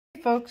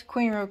Folks,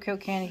 Queen Roadkill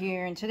Candy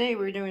here, and today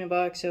we're doing a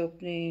box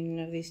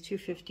opening of these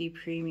 250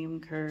 premium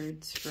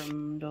cards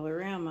from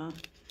Dollerama.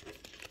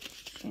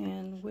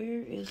 And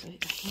where is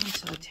it? I only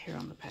saw a tear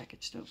on the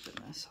package to open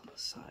this on the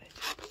side.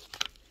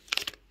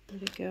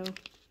 Where'd it go?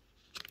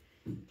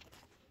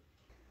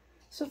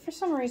 So for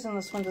some reason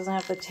this one doesn't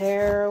have the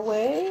tear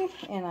away,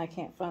 and I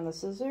can't find the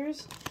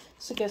scissors.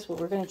 So guess what?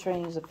 We're going to try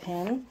and use a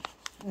pen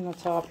in the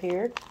top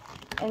here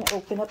and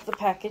open up the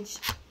package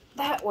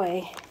that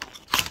way.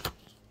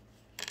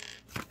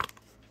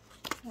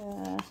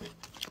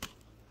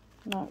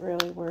 Not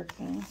really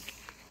working.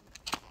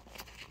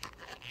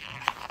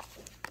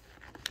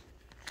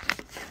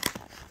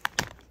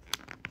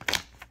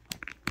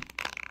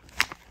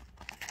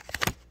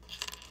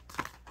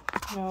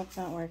 Nope,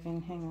 not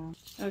working. Hang on.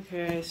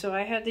 Okay, so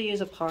I had to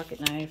use a pocket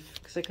knife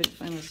because I couldn't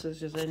find the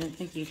scissors. I didn't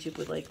think YouTube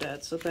would like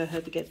that, so that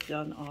had to get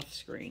done off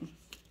screen.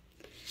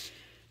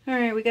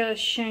 Alright, we got a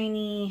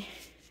shiny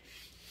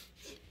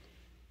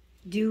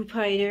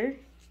Dewpider.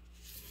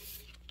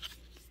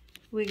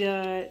 We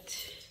got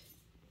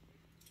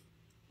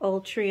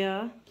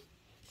Ultria,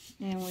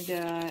 and we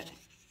got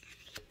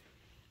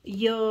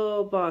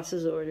Yo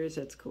Boss's Orders.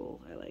 That's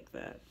cool. I like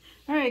that.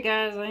 Alright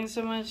guys, thanks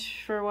so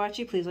much for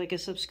watching. Please like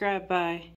and subscribe. Bye.